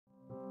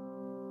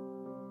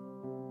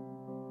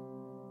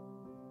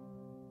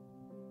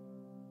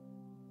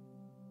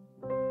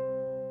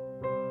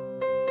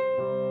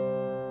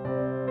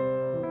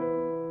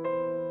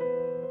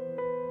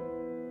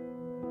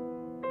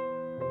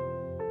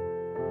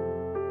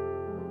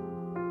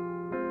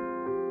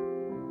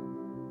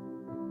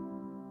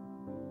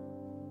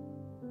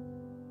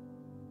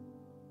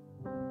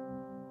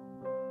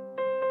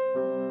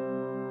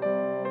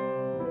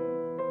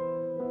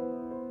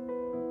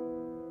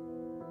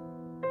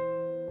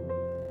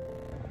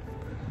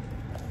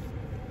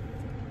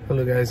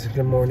Hello guys,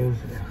 good morning.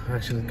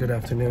 Actually, good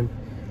afternoon.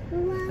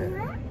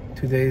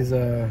 Today's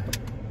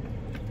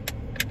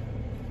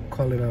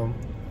call it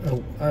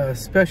a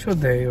special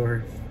day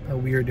or a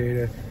weird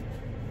day.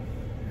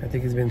 I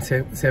think it's been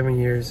 7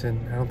 years, and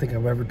I don't think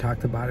I've ever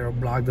talked about it or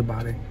blogged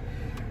about it.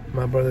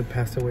 My brother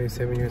passed away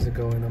 7 years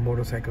ago in a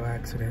motorcycle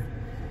accident,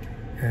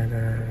 and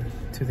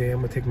today I'm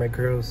gonna take my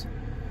girls,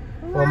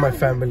 or my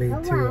family,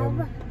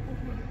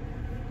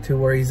 to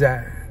where he's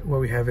at,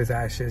 where we have his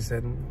ashes,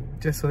 and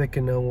just so they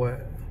can know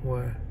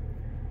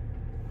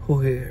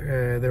who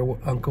their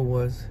uncle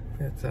was.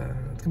 It's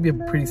gonna be a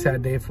pretty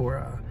sad day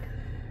for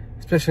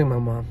especially my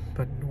mom,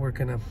 but we're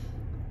gonna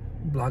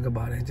blog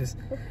about it just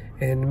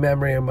in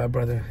memory of my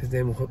brother. His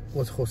name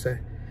was Jose.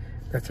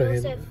 That's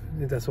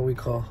what we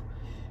call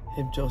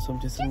him,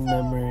 Joseph, just in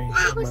memory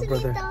of my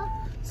brother.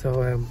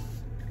 So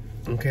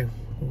okay,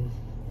 we'll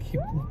keep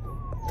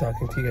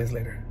talking to you guys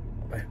later.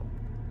 Bye.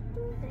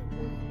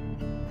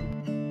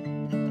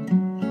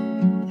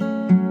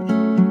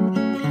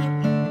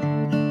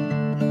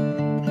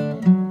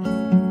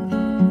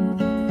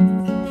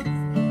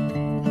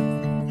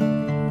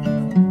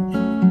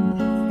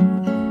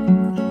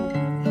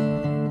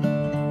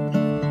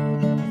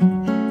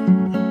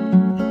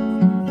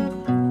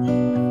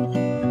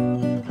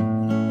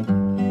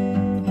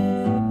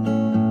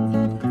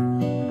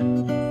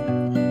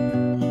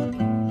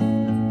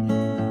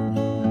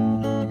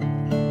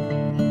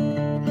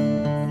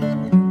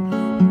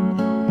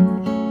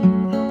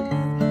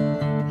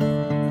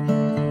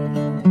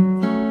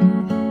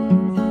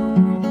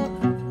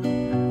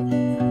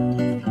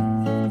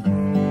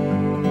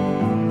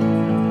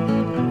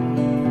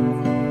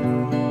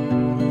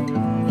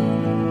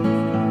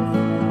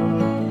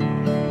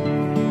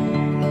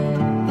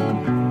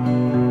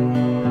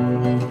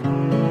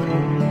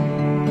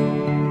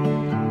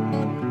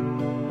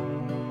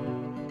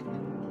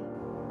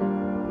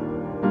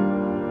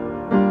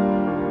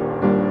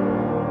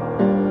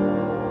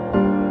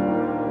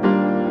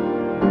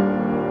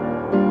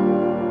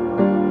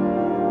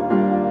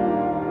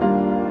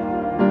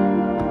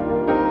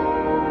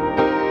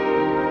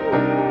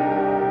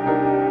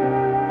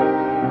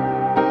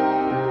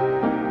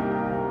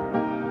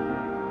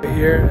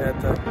 Here at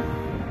the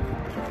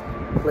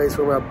place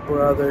where my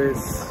brother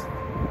is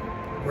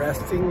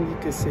resting, you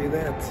could say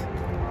that.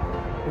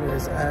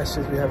 His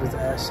ashes, we have his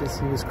ashes.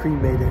 He was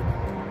cremated.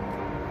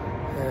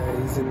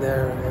 He's in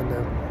there, and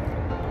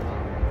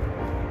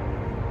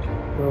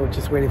we're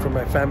just waiting for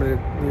my family to,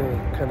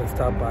 kind of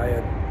stop by,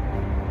 and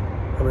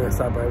I'm gonna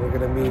stop by. We're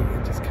gonna meet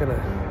and just kind of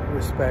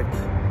respect.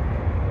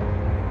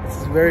 This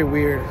is very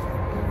weird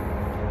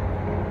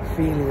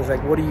feeling. It's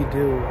like, what do you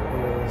do?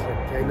 It's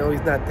like, I know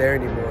he's not there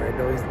anymore. I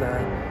know he's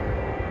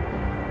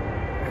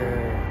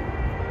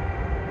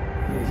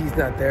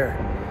not there.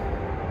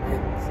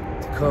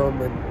 And to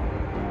come and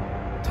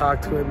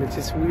talk to him, it's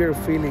just a weird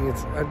feeling.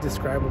 It's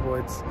undescribable.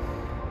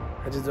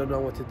 I just don't know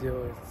what to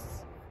do.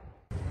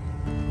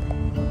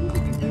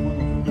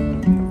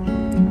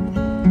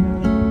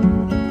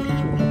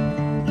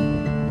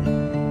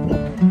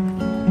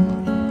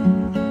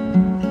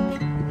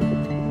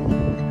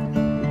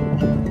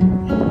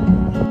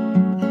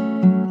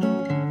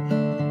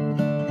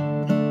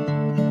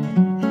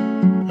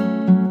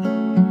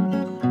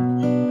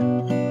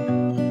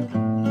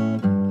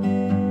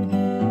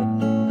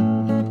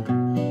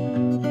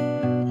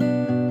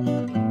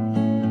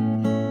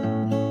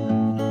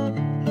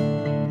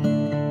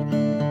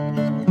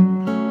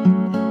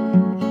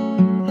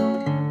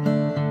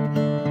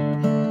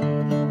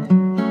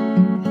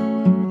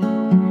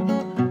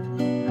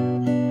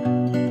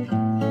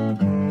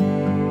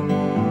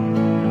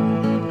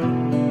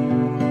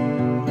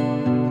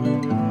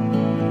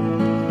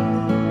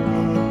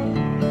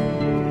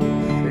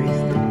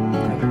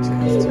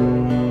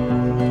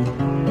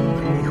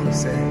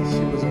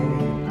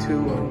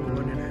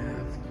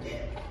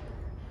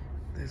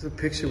 There's a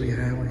picture we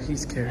have where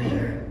he's carrying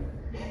her.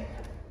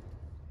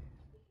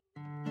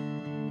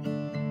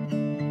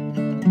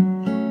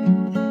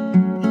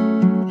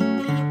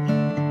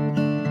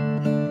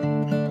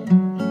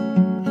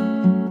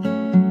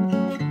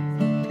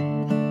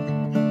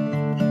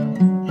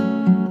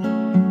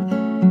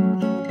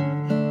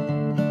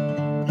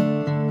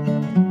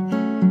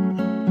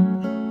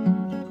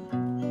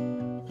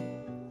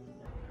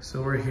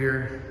 So we're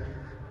here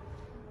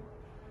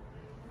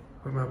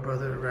where my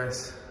brother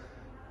rests.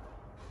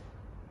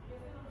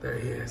 There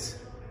he is.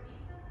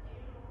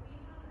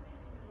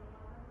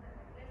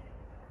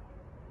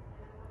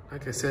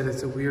 Like I said,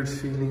 it's a weird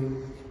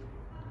feeling,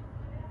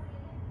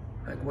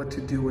 like what to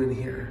do in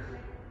here.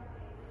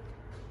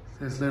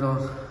 There's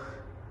little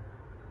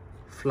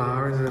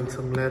flowers and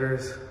some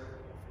letters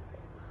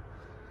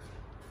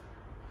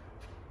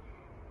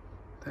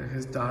that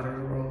his daughter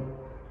wrote.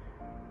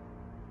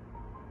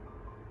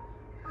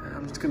 And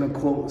I'm just gonna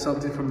quote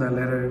something from that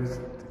letter. It was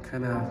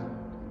kind of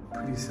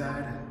pretty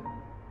sad.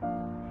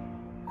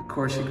 Of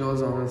course, she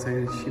goes on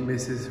saying she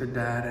misses her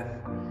dad,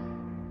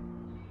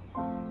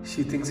 and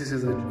she thinks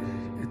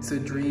it's a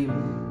dream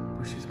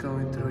what she's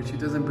going through. She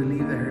doesn't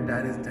believe that her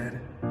dad is dead.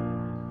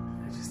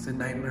 It's just a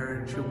nightmare,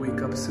 and she'll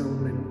wake up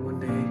soon and one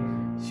day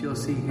she'll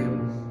see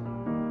him.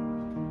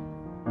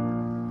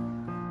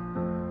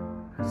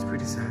 It's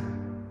pretty sad.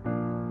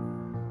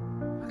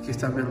 Aquí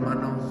está mi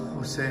hermano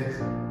José.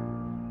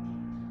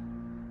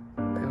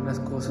 Hay unas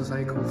cosas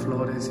ahí con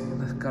flores y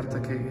unas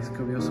cartas que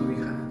escribió su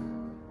hija.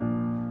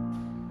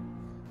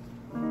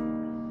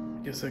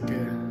 Yo sé que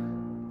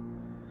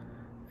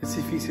es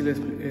difícil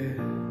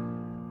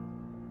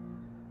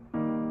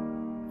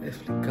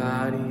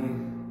explicar y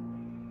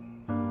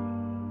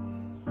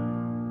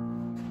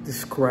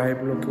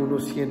describe lo que uno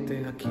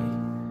siente aquí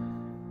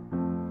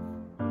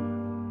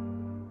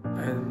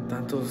en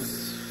tantas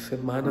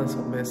semanas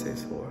o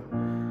meses, o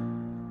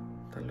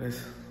tal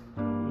vez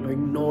lo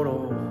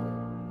ignoro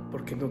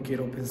porque no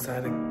quiero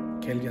pensar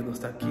que él ya no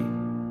está aquí.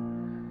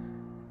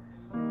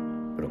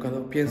 Pero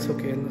cuando pienso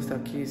que él no está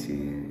aquí,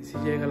 sí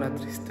llega la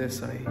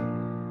tristeza, y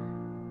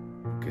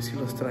que sí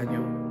lo extraño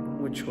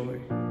mucho.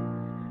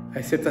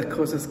 Hay ciertas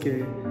cosas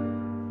que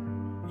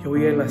yo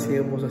y él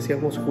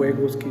hacíamos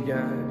juegos que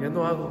ya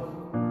no hago.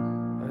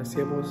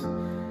 Hacíamos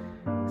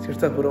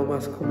ciertas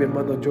bromas con mi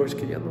hermano George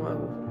que ya no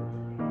hago,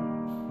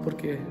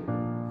 porque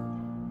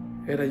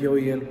era yo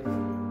y él.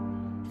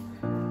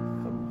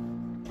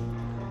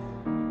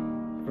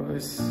 Pero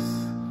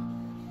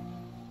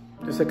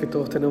yo sé que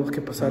todos tenemos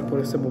que pasar por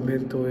este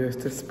momento,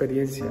 esta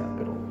experiencia,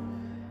 pero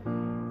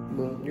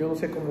yo no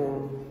sé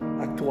cómo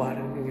actuar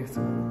en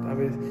esto. A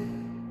veces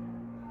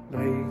no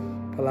hay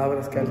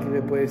palabras que alguien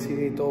me puede decir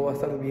y todo va a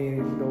estar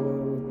bien,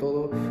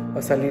 todo va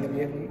a salir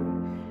bien.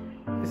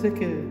 Yo sé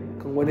que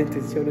con buenas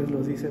intenciones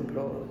lo dicen,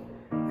 pero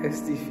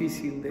es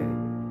difícil de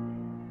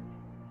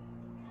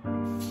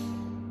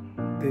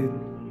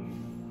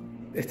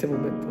este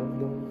momento,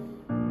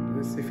 ¿no?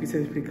 Es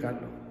difícil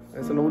explicarlo.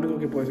 Eso es lo único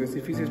que puedo decir, es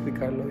difícil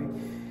explicarlo.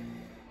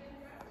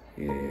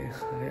 Y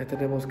ya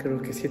tenemos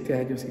creo que 7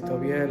 años y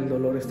todavía el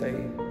dolor está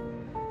ahí.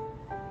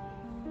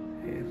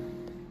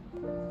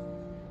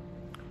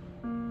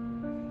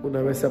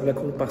 Una vez hablé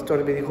con un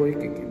pastor y me dijo,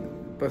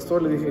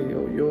 pastor, le dije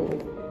yo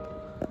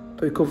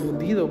estoy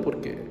confundido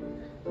porque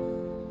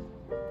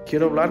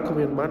quiero hablar con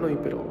mi hermano,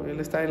 pero él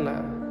está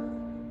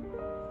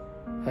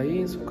ahí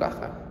en su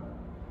caja.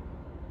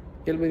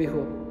 Y él me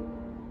dijo,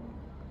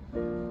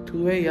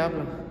 tú ve y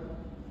habla,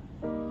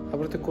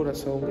 abre tu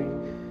corazón.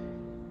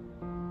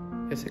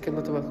 Y yo sé que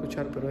no te va a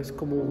escuchar, pero es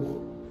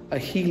como a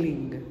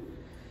healing,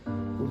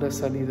 una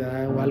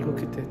sanidad o algo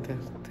que te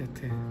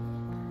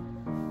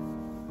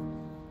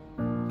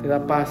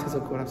da paz a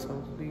su corazón.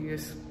 Y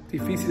es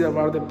difícil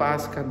hablar de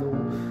paz cuando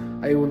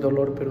hay un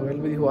dolor, pero él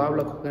me dijo,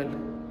 habla con él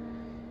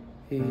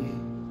y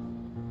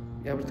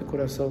abre tu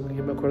corazón. Y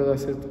yo me acuerdo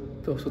hace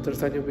 2 o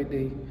 3 años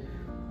vine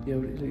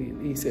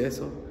y hice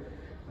eso,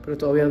 pero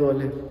todavía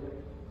duele.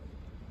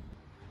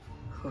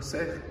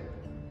 José,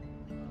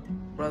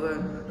 brother,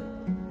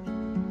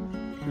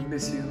 we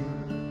miss you.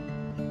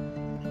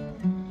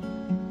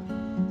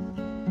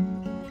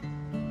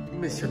 We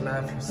miss your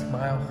laugh, your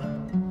smile,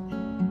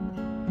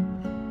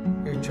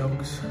 your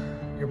jokes,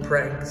 your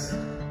pranks.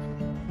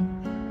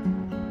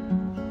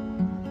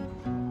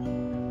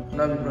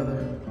 Love you,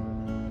 brother.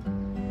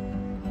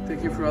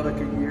 Thank you for all the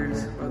good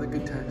years, all the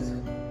good times.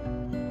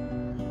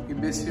 We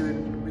miss you,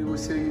 and we will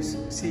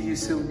see you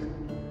soon.